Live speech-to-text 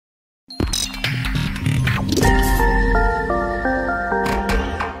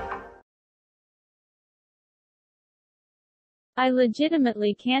I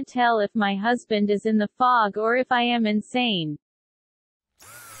legitimately can't tell if my husband is in the fog or if I am insane.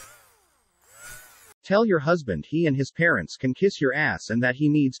 Tell your husband he and his parents can kiss your ass and that he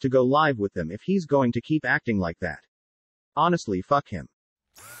needs to go live with them if he's going to keep acting like that. Honestly, fuck him.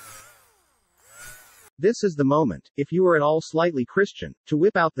 This is the moment, if you are at all slightly Christian, to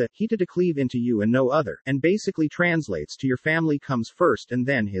whip out the he to cleave into you and no other, and basically translates to your family comes first and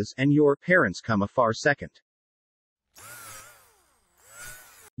then his and your parents come a far second.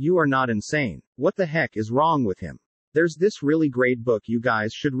 You are not insane. What the heck is wrong with him? There's this really great book you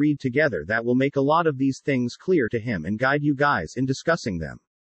guys should read together that will make a lot of these things clear to him and guide you guys in discussing them.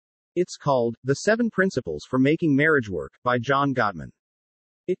 It's called The 7 Principles for Making Marriage Work by John Gottman.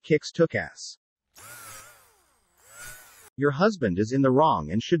 It kicks ass. Your husband is in the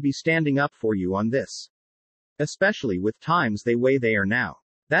wrong and should be standing up for you on this. Especially with times the way they are now.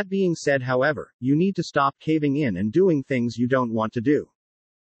 That being said, however, you need to stop caving in and doing things you don't want to do.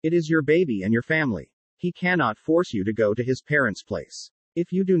 It is your baby and your family. He cannot force you to go to his parents' place.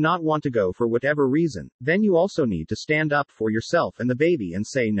 If you do not want to go for whatever reason, then you also need to stand up for yourself and the baby and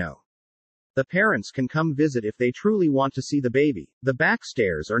say no. The parents can come visit if they truly want to see the baby. The back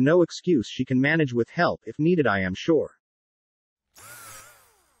stairs are no excuse. She can manage with help if needed, I am sure.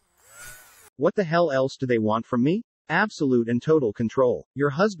 What the hell else do they want from me? Absolute and total control.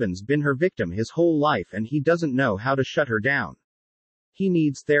 Your husband's been her victim his whole life and he doesn't know how to shut her down. He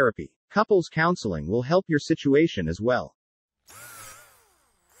needs therapy. Couples counseling will help your situation as well.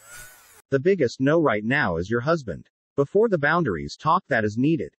 The biggest no right now is your husband. Before the boundaries talk that is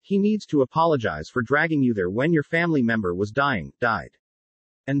needed, he needs to apologize for dragging you there when your family member was died.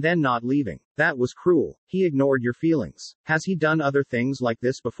 And then not leaving. That was cruel. He ignored your feelings. Has he done other things like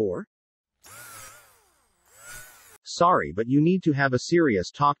this before? Sorry, but you need to have a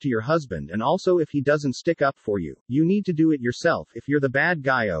serious talk to your husband, and also if he doesn't stick up for you, you need to do it yourself. If you're the bad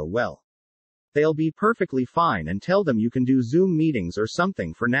guy, oh well. They'll be perfectly fine and tell them you can do Zoom meetings or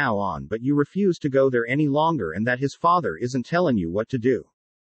something for now on, but you refuse to go there any longer and that his father isn't telling you what to do.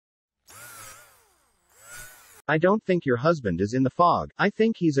 I don't think your husband is in the fog. I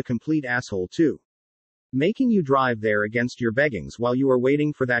think he's a complete asshole too. Making you drive there against your beggings while you are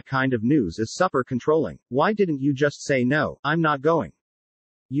waiting for that kind of news is super controlling. Why didn't you just say no, I'm not going?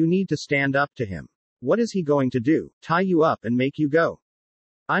 You need to stand up to him. What is he going to do? Tie you up and make you go?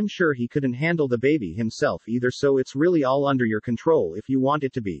 I'm sure he couldn't handle the baby himself either, so it's really all under your control if you want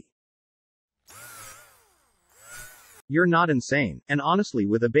it to be. You're not insane, and honestly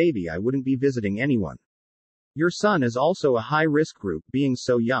with a baby I wouldn't be visiting anyone. Your son is also a high-risk group being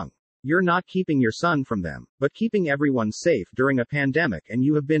so young. You're not keeping your son from them, but keeping everyone safe during a pandemic, and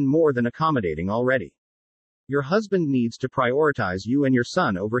you have been more than accommodating already. Your husband needs to prioritize you and your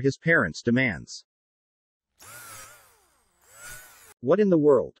son over his parents' demands. What in the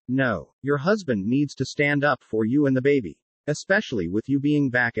world? No. Your husband needs to stand up for you and the baby. Especially with you being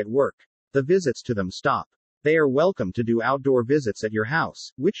back at work. The visits to them stop. They are welcome to do outdoor visits at your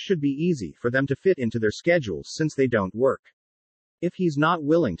house, which should be easy for them to fit into their schedules since they don't work. If he's not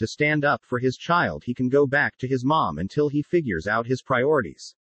willing to stand up for his child, he can go back to his mom until he figures out his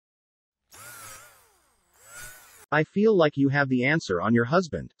priorities. I feel like you have the answer on your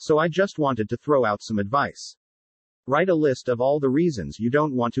husband, so I just wanted to throw out some advice. Write a list of all the reasons you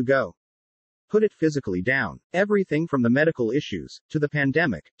don't want to go. Put it physically down. Everything from the medical issues, to the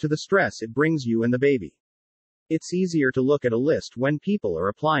pandemic, to the stress it brings you and the baby. It's easier to look at a list when people are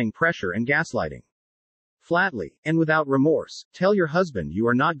applying pressure and gaslighting. Flatly, and without remorse, tell your husband you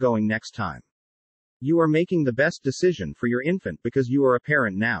are not going next time. You are making the best decision for your infant because you are a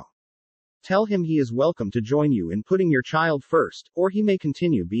parent now. Tell him he is welcome to join you in putting your child first, or he may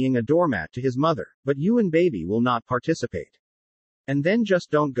continue being a doormat to his mother, but you and baby will not participate. And then just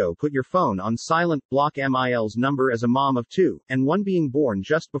don't go put your phone on silent, block Mil's number. As a mom of 2, and one being born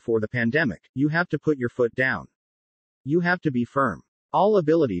just before the pandemic, you have to put your foot down. You have to be firm. All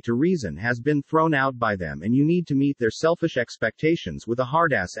ability to reason has been thrown out by them, and you need to meet their selfish expectations with a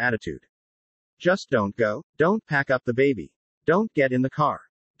hard-ass attitude. Just don't go. Don't pack up the baby. Don't get in the car.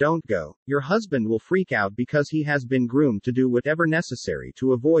 Don't go. Your husband will freak out because he has been groomed to do whatever necessary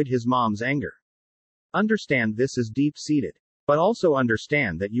to avoid his mom's anger. Understand this is deep-seated. But also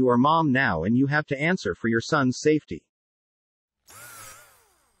understand that you are mom now and you have to answer for your son's safety.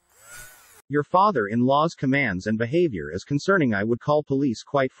 Your father-in-law's commands and behavior is concerning. I would call police,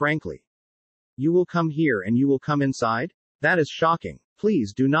 quite frankly. You will come here and you will come inside? That is shocking.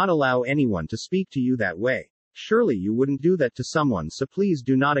 Please do not allow anyone to speak to you that way. Surely you wouldn't do that to someone, so please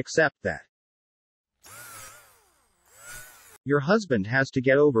do not accept that. Your husband has to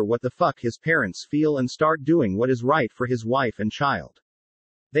get over what the fuck his parents feel and start doing what is right for his wife and child.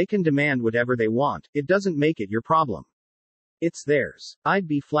 They can demand whatever they want, it doesn't make it your problem. It's theirs. I'd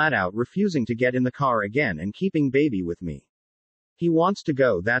be flat out refusing to get in the car again and keeping baby with me. He wants to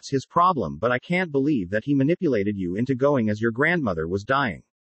go, that's his problem, but I can't believe that he manipulated you into going as your grandmother was dying.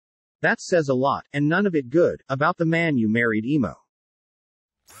 That says a lot, and none of it good, about the man you married, emo.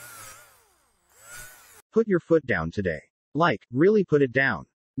 Put your foot down today. Like, really put it down.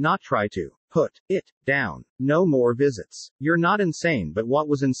 Not try to. Put it down. No more visits. You're not insane, but what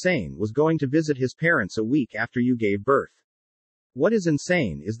was insane was going to visit his parents a week after you gave birth. What is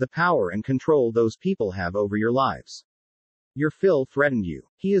insane is the power and control those people have over your lives. Your Phil threatened you.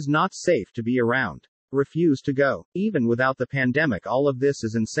 He is not safe to be around. Refuse to go. Even without the pandemic, all of this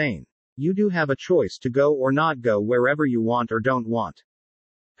is insane. You do have a choice to go or not go wherever you want or don't want.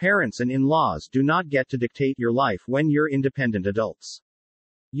 Parents and in-laws do not get to dictate your life when you're independent adults.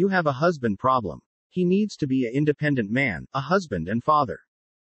 You have a husband problem. He needs to be an independent man, a husband and father.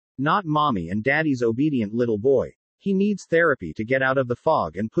 Not mommy and daddy's obedient little boy. He needs therapy to get out of the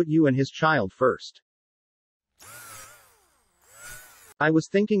fog and put you and his child first. I was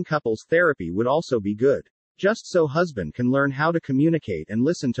thinking couples therapy would also be good. Just so husband can learn how to communicate and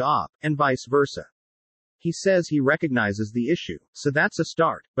listen to op, and vice versa. He says he recognizes the issue, so that's a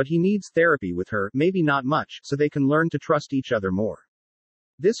start, but he needs therapy with her, maybe not much, so they can learn to trust each other more.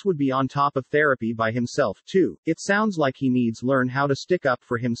 This would be on top of therapy by himself, too. It sounds like he needs learn how to stick up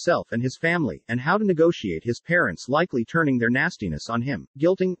for himself and his family, and how to negotiate his parents likely turning their nastiness on him,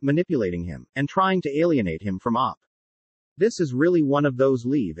 guilting, manipulating him, and trying to alienate him from op. This is really one of those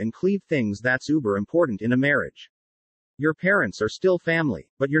leave and cleave things that's uber important in a marriage. Your parents are still family,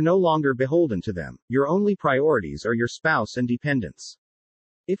 but you're no longer beholden to them. Your only priorities are your spouse and dependents.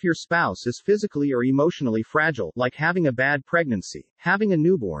 If your spouse is physically or emotionally fragile, like having a bad pregnancy, having a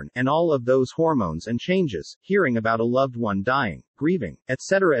newborn, and all of those hormones and changes, hearing about a loved one dying, grieving,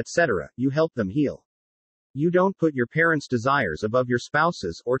 etc., you help them heal. You don't put your parents' desires above your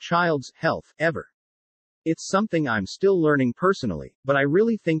spouse's or child's health, ever. It's something I'm still learning personally, but I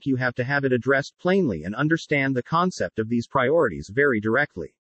really think you have to have it addressed plainly and understand the concept of these priorities very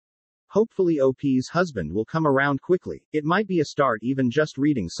directly. Hopefully OP's husband will come around quickly. It might be a start even just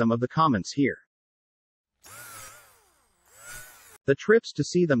reading some of the comments here. The trips to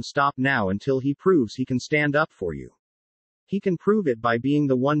see them stop now until he proves he can stand up for you. He can prove it by being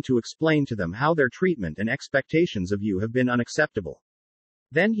the one to explain to them how their treatment and expectations of you have been unacceptable.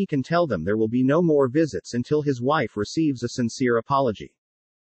 Then he can tell them there will be no more visits until his wife receives a sincere apology.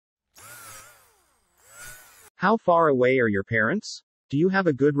 How far away are your parents? Do you have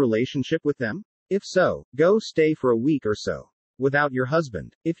a good relationship with them? If so, go stay for a week or so. Without your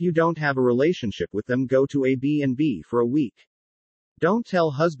husband. If you don't have a relationship with them, go to a B&B for a week. Don't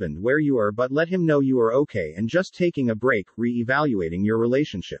tell husband where you are, but let him know you are okay and just taking a break, re-evaluating your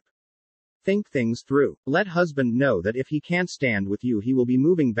relationship. Think things through. Let husband know that if he can't stand with you, he will be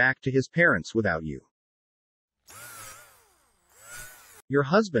moving back to his parents without you. Your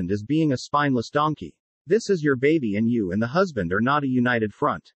husband is being a spineless donkey. This is your baby, and you and the husband are not a united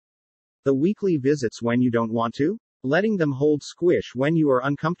front. The weekly visits when you don't want to? Letting them hold squish when you are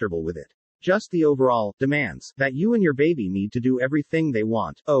uncomfortable with it. Just the overall demands that you and your baby need to do everything they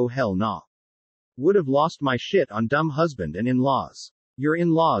want. Oh hell nah. Would have lost my shit on dumb husband and in-laws. Your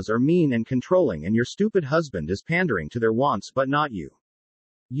in-laws are mean and controlling, and your stupid husband is pandering to their wants but not you.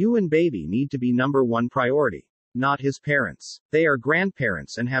 You and baby need to be number one priority. Not his parents. They are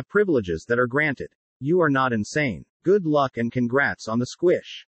grandparents and have privileges that are granted. You are not insane. Good luck and congrats on the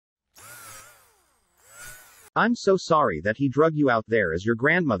squish. I'm so sorry that he drug you out there as your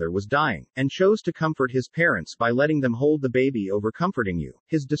grandmother was dying, and chose to comfort his parents by letting them hold the baby over comforting you,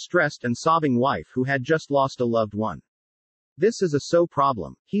 his distressed and sobbing wife who had just lost a loved one. This is a so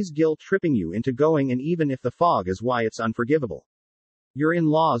problem. He's guilt-tripping you into going, and even if the fog is why it's unforgivable. Your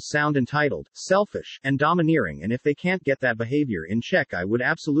in-laws sound entitled, selfish, and domineering, and if they can't get that behavior in check, I would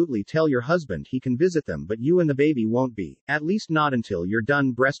absolutely tell your husband he can visit them, but you and the baby won't be, at least not until you're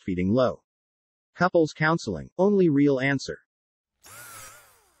done breastfeeding. Low. Couples counseling. Only real answer.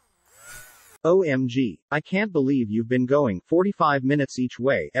 OMG. I can't believe you've been going 45 minutes each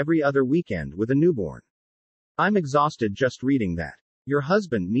way every other weekend with a newborn. I'm exhausted just reading that. Your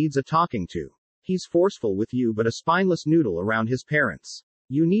husband needs a talking to. He's forceful with you but a spineless noodle around his parents.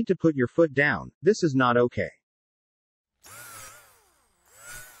 You need to put your foot down. This is not okay.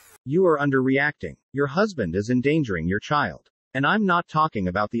 You are underreacting. Your husband is endangering your child. And I'm not talking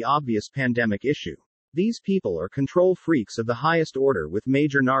about the obvious pandemic issue. These people are control freaks of the highest order with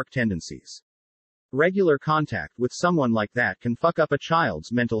major narc tendencies. Regular contact with someone like that can fuck up a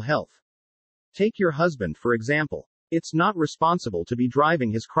child's mental health. Take your husband for example. It's not responsible to be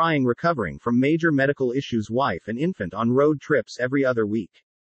driving his crying recovering from major medical issues wife and infant on road trips every other week.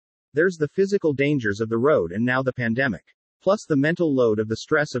 There's the physical dangers of the road and now the pandemic. Plus the mental load of the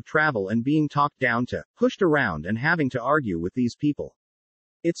stress of travel and being talked down to, pushed around and having to argue with these people.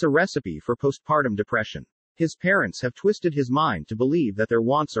 It's a recipe for postpartum depression. His parents have twisted his mind to believe that their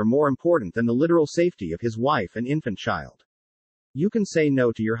wants are more important than the literal safety of his wife and infant child. You can say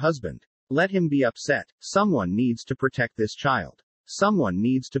no to your husband. Let him be upset. Someone needs to protect this child. Someone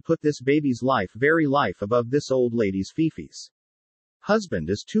needs to put this baby's very life above this old lady's fifis. Husband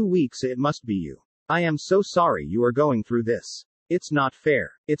is 2 weeks, it must be you. I am so sorry you are going through this. It's not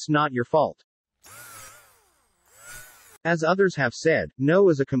fair. It's not your fault. As others have said, no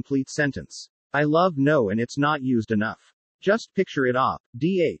is a complete sentence. I love no and it's not used enough. Just picture it op.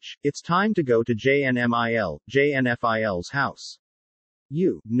 DH, it's time to go to JNFIL's house.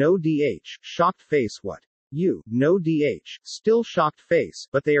 You, no DH, shocked face what? You, no DH, still shocked face,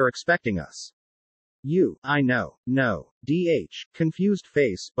 but they are expecting us. You, I know, no. DH, confused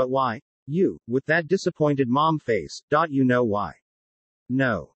face, but why? You, with that disappointed mom face, you know why.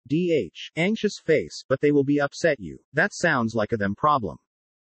 No. DH, anxious face, but they will be upset you. That sounds like a them problem.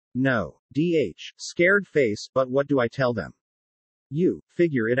 No. DH, scared face, but what do I tell them? You,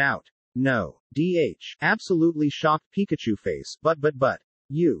 figure it out. No. DH, absolutely shocked Pikachu face, but.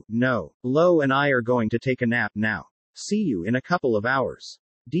 You, no. Lo and I are going to take a nap now. See you in a couple of hours.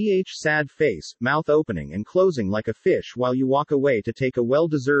 DH sad face, mouth opening and closing like a fish while you walk away to take a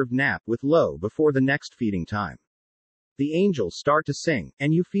well-deserved nap with Lo before the next feeding time. The angels start to sing,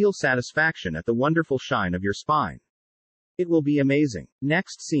 and you feel satisfaction at the wonderful shine of your spine. It will be amazing.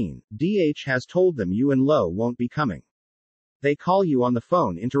 Next scene, DH has told them you and Lo won't be coming. They call you on the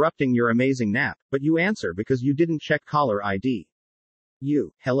phone interrupting your amazing nap, but you answer because you didn't check caller ID.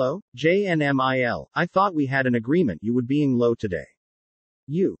 You, hello? JNMIL, I thought we had an agreement you would being Lo today.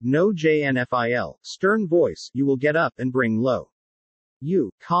 You, no JNFIL, stern voice, you will get up and bring Lo.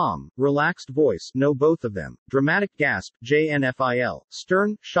 You, calm, relaxed voice, no both of them, dramatic gasp, JNFIL,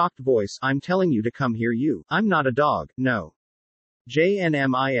 stern, shocked voice, I'm telling you to come here you, I'm not a dog, no.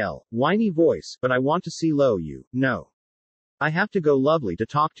 JNMIL, whiny voice, but I want to see Lo you, no. I have to go lovely to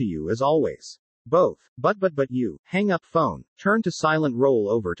talk to you as always. Both, but you, hang up phone, turn to silent roll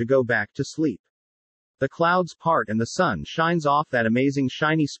over to go back to sleep. The clouds part and the sun shines off that amazing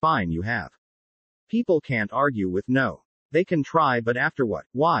shiny spine you have. People can't argue with no. They can try but after what,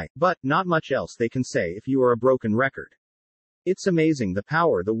 why, but, not much else they can say if you are a broken record. It's amazing the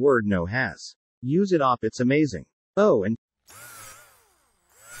power the word no has. Use it op, it's amazing. Oh, and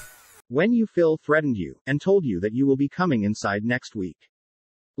when you Phil threatened you, and told you that you will be coming inside next week.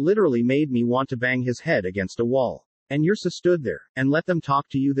 Literally made me want to bang his head against a wall. And you're so stood there, and let them talk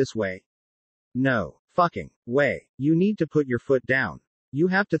to you this way? No. Fucking way. You need to put your foot down. You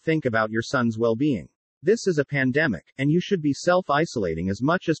have to think about your son's well-being. This is a pandemic, and you should be self-isolating as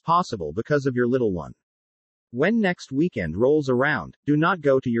much as possible because of your little one. When next weekend rolls around, do not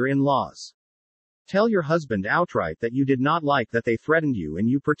go to your in-laws. Tell your husband outright that you did not like that they threatened you and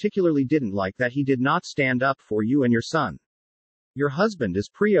you particularly didn't like that he did not stand up for you and your son. Your husband is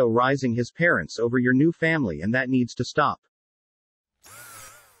prioritizing his parents over your new family and that needs to stop.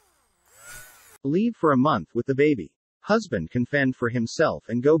 Leave for a month with the baby. Husband can fend for himself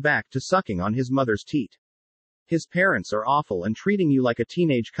and go back to sucking on his mother's teat. His parents are awful and treating you like a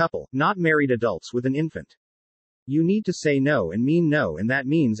teenage couple, not married adults with an infant. You need to say no and mean no, and that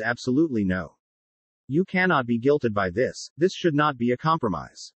means absolutely no. You cannot be guilted by this. This should not be a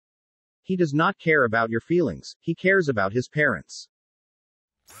compromise. He does not care about your feelings, he cares about his parents.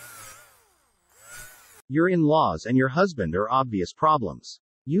 Your in-laws and your husband are obvious problems.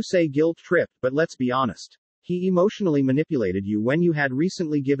 You say guilt tripped, but let's be honest. He emotionally manipulated you when you had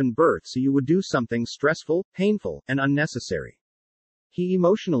recently given birth so you would do something stressful, painful, and unnecessary. He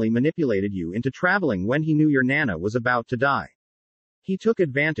emotionally manipulated you into traveling when he knew your nana was about to die. He took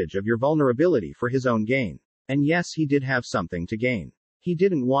advantage of your vulnerability for his own gain. And yes, he did have something to gain. He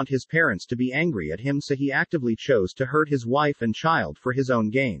didn't want his parents to be angry at him, so he actively chose to hurt his wife and child for his own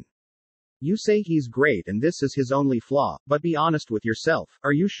gain. You say he's great and this is his only flaw, but be honest with yourself.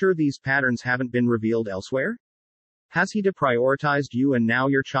 Are you sure these patterns haven't been revealed elsewhere? Has he deprioritized you and now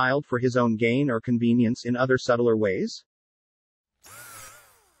your child for his own gain or convenience in other subtler ways?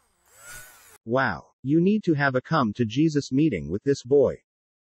 Wow. You need to have a come to Jesus meeting with this boy.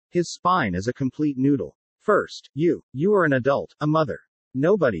 His spine is a complete noodle. First, you are an adult, a mother.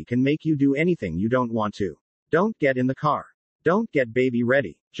 Nobody can make you do anything you don't want to. Don't get in the car. Don't get baby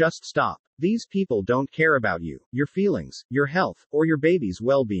ready. Just stop. These people don't care about you, your feelings, your health, or your baby's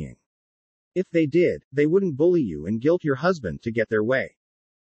well-being. If they did, they wouldn't bully you and guilt your husband to get their way.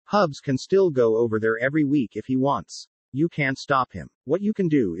 Hubs can still go over there every week if he wants. You can't stop him. What you can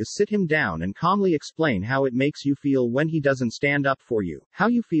do is sit him down and calmly explain how it makes you feel when he doesn't stand up for you, how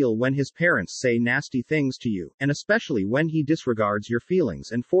you feel when his parents say nasty things to you, and especially when he disregards your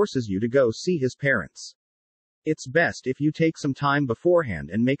feelings and forces you to go see his parents. It's best if you take some time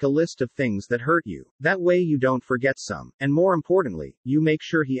beforehand and make a list of things that hurt you. That way you don't forget some, and more importantly, you make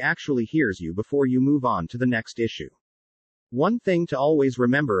sure he actually hears you before you move on to the next issue. One thing to always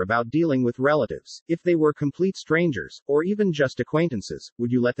remember about dealing with relatives: if they were complete strangers, or even just acquaintances,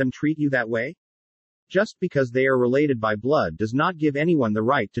 would you let them treat you that way? Just because they are related by blood does not give anyone the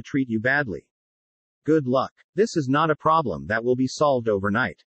right to treat you badly. Good luck. This is not a problem that will be solved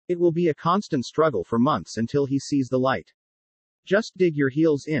overnight. It will be a constant struggle for months until he sees the light. Just dig your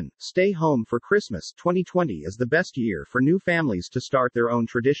heels in. Stay home for Christmas. 2020 is the best year for new families to start their own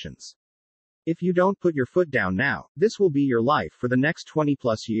traditions. If you don't put your foot down now, this will be your life for the next 20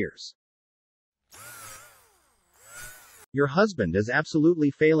 plus years. Your husband is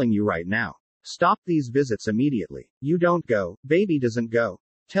absolutely failing you right now. Stop these visits immediately. You don't go, baby doesn't go.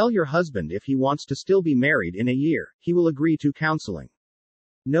 Tell your husband if he wants to still be married in a year, he will agree to counseling.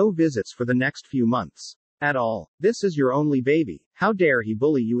 No visits for the next few months. At all. This is your only baby. How dare he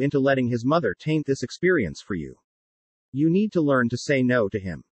bully you into letting his mother taint this experience for you? You need to learn to say no to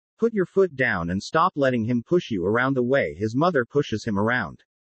him. Put your foot down and stop letting him push you around the way his mother pushes him around.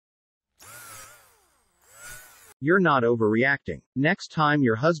 You're not overreacting. Next time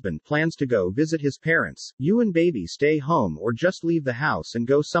your husband plans to go visit his parents, you and baby stay home or just leave the house and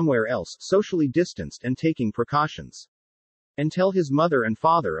go somewhere else, socially distanced and taking precautions. Until his mother and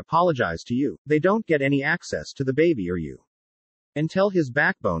father apologize to you, they don't get any access to the baby or you. Until his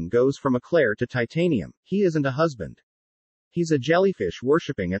backbone goes from eclair to titanium, he isn't a husband. He's a jellyfish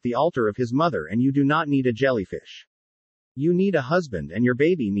worshipping at the altar of his mother, and you do not need a jellyfish. You need a husband, and your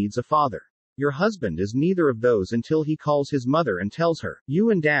baby needs a father. Your husband is neither of those until he calls his mother and tells her, you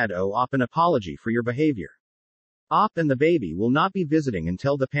and dad owe Op an apology for your behavior. Op and the baby will not be visiting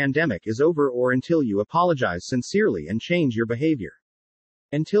until the pandemic is over or until you apologize sincerely and change your behavior.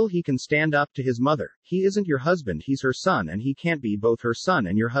 Until he can stand up to his mother, he isn't your husband, he's her son, and he can't be both her son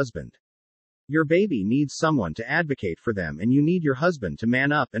and your husband. Your baby needs someone to advocate for them, and you need your husband to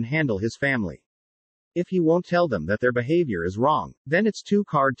man up and handle his family. If he won't tell them that their behavior is wrong, then it's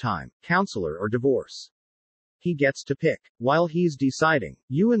two-card time, counselor or divorce. He gets to pick. While he's deciding,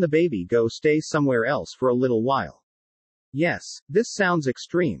 you and the baby go stay somewhere else for a little while. Yes, this sounds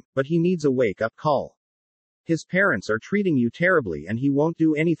extreme, but he needs a wake-up call. His parents are treating you terribly and he won't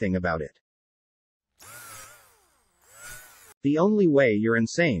do anything about it. The only way you're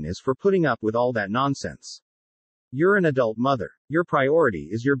insane is for putting up with all that nonsense. You're an adult mother. Your priority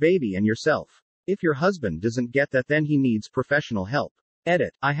is your baby and yourself. If your husband doesn't get that, then he needs professional help.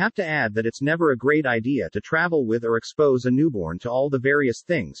 Edit. I have to add that it's never a great idea to travel with or expose a newborn to all the various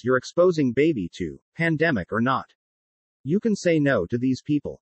things you're exposing baby to, pandemic or not. You can say no to these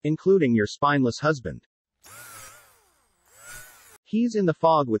people, including your spineless husband. He's in the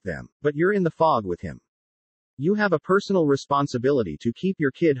fog with them, but you're in the fog with him. You have a personal responsibility to keep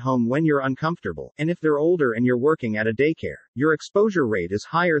your kid home when you're uncomfortable, and if they're older and you're working at a daycare, your exposure rate is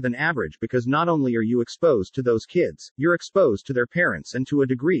higher than average because not only are you exposed to those kids, you're exposed to their parents and to a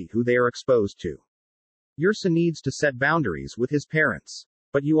degree who they are exposed to. Your son needs to set boundaries with his parents.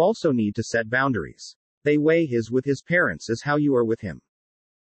 But you also need to set boundaries. They weigh his with his parents as how you are with him.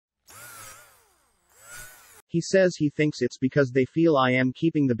 He says he thinks it's because they feel I am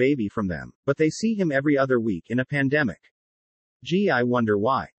keeping the baby from them, but they see him every other week in a pandemic. Gee, I wonder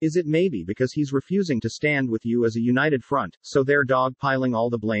why. Is it maybe because he's refusing to stand with you as a united front, so they're dogpiling all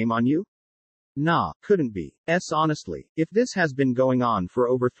the blame on you? Nah, couldn't be. Honestly, if this has been going on for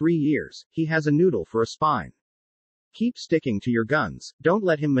over 3 years, he has a noodle for a spine. Keep sticking to your guns, don't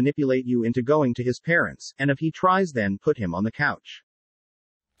let him manipulate you into going to his parents, and if he tries, then put him on the couch.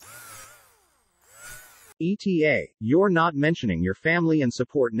 ETA, you're not mentioning your family and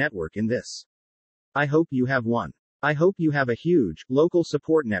support network in this. I hope you have one. I hope you have a huge, local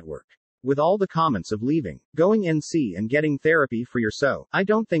support network. With all the comments of leaving, going NC and getting therapy for your so, I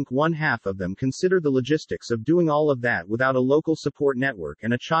don't think one half of them consider the logistics of doing all of that without a local support network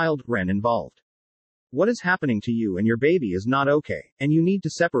and a child Ren involved. What is happening to you and your baby is not okay, and you need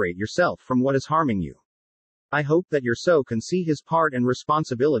to separate yourself from what is harming you. I hope that your so can see his part and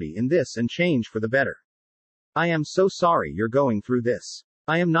responsibility in this and change for the better. I am so sorry you're going through this.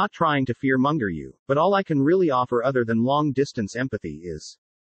 I am not trying to fearmonger you, but all I can really offer other than long-distance empathy is,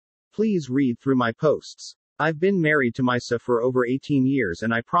 please read through my posts. I've been married to Misa for over 18 years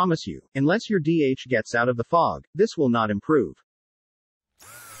and I promise you, unless your DH gets out of the fog, this will not improve.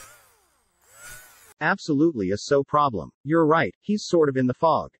 Absolutely a so problem. You're right, he's sort of in the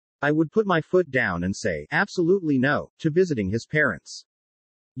fog. I would put my foot down and say, absolutely no, to visiting his parents.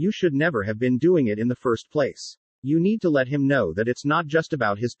 You should never have been doing it in the first place. You need to let him know that it's not just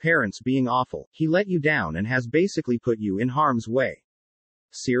about his parents being awful. He let you down and has basically put you in harm's way.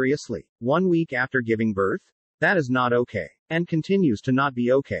 Seriously? 1 week after giving birth? That is not okay. And continues to not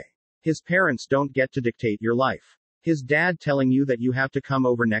be okay. His parents don't get to dictate your life. His dad telling you that you have to come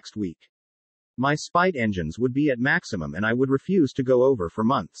over next week. My spite engines would be at maximum and I would refuse to go over for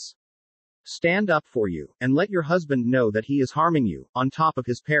months. Stand up for you, and let your husband know that he is harming you, on top of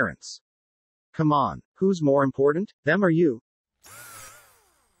his parents. Come on, who's more important, them or you?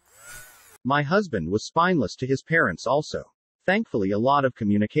 My husband was spineless to his parents also. Thankfully a lot of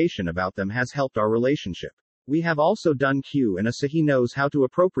communication about them has helped our relationship. We have also done Q&A so he knows how to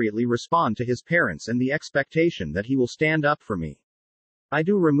appropriately respond to his parents and the expectation that he will stand up for me. I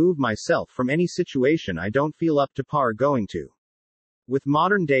do remove myself from any situation I don't feel up to par going to. With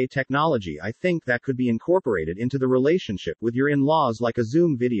modern day technology I think that could be incorporated into the relationship with your in-laws like a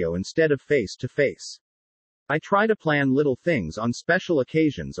Zoom video instead of face-to-face. I try to plan little things on special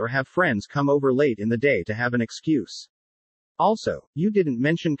occasions or have friends come over late in the day to have an excuse. Also, you didn't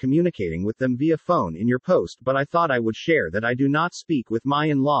mention communicating with them via phone in your post, but I thought I would share that I do not speak with my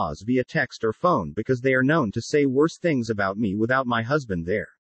in-laws via text or phone because they are known to say worse things about me without my husband there.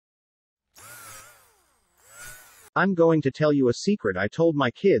 I'm going to tell you a secret I told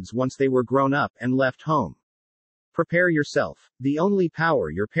my kids once they were grown up and left home. Prepare yourself. The only power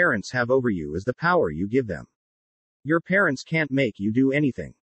your parents have over you is the power you give them. Your parents can't make you do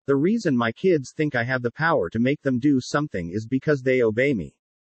anything. The reason my kids think I have the power to make them do something is because they obey me.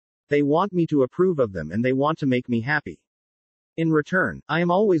 They want me to approve of them and they want to make me happy. In return, I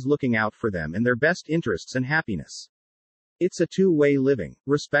am always looking out for them and their best interests and happiness. It's a two-way living,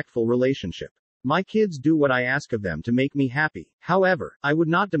 respectful relationship. My kids do what I ask of them to make me happy. However, I would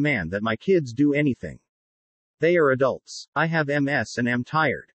not demand that my kids do anything. They are adults. I have MS and am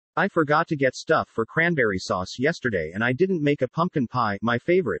tired. I forgot to get stuff for cranberry sauce yesterday and I didn't make a pumpkin pie, my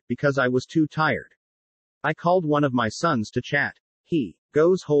favorite, because I was too tired. I called one of my sons to chat. He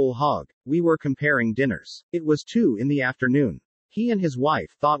goes whole hog. We were comparing dinners. It was 2 in the afternoon. He and his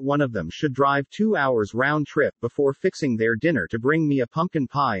wife thought one of them should drive 2 hours round trip before fixing their dinner to bring me a pumpkin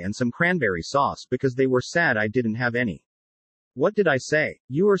pie and some cranberry sauce because they were sad I didn't have any. What did I say?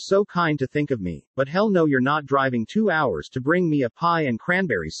 You are so kind to think of me, but hell no, you're not driving 2 hours to bring me a pie and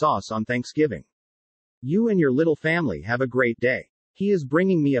cranberry sauce on Thanksgiving. You and your little family have a great day. He is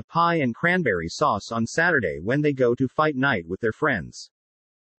bringing me a pie and cranberry sauce on Saturday when they go to fight night with their friends.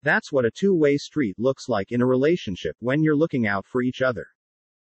 That's what a two-way street looks like in a relationship when you're looking out for each other.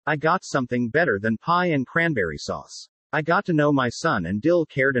 I got something better than pie and cranberry sauce. I got to know my son and Dill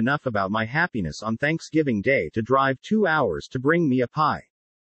cared enough about my happiness on Thanksgiving Day to drive 2 hours to bring me a pie.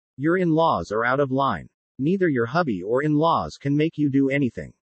 Your in-laws are out of line. Neither your hubby or in-laws can make you do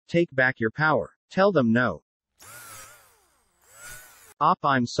anything. Take back your power. Tell them no.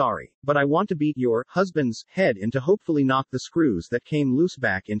 I'm sorry, but I want to beat your husband's head in to hopefully knock the screws that came loose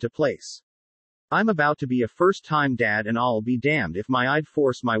back into place. I'm about to be a first-time dad and I'll be damned if I'd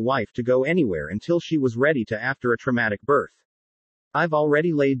force my wife to go anywhere until she was ready to after a traumatic birth. I've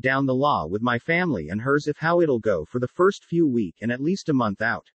already laid down the law with my family and hers if how it'll go for the first few weeks and at least a month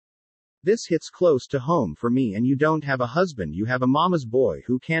out. This hits close to home for me, and you don't have a husband, you have a mama's boy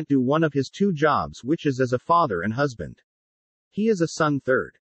who can't do one of his 2 jobs, which is as a father and husband. He is a son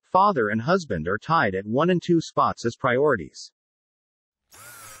third. Father and husband are tied at 1 and 2 spots as priorities.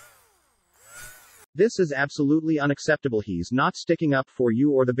 This is absolutely unacceptable. He's not sticking up for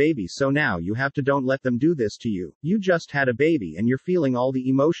you or the baby, so now you have to don't let them do this to you. You just had a baby and you're feeling all the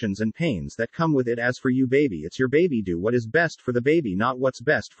emotions and pains that come with it. As for you, baby, it's your baby. Do what is best for the baby, not what's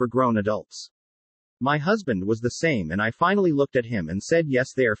best for grown adults. My husband was the same, and I finally looked at him and said,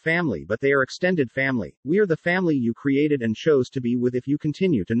 yes, they are family, but they are extended family. We are the family you created and chose to be with. If you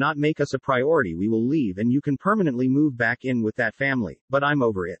continue to not make us a priority, we will leave and you can permanently move back in with that family, but I'm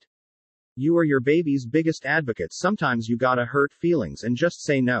over it. You are your baby's biggest advocate. Sometimes you gotta hurt feelings and just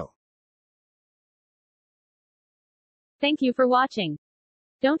say no. Thank you for watching.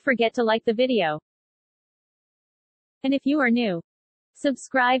 Don't forget to like the video. And if you are new,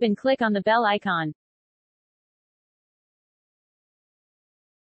 subscribe and click on the bell icon.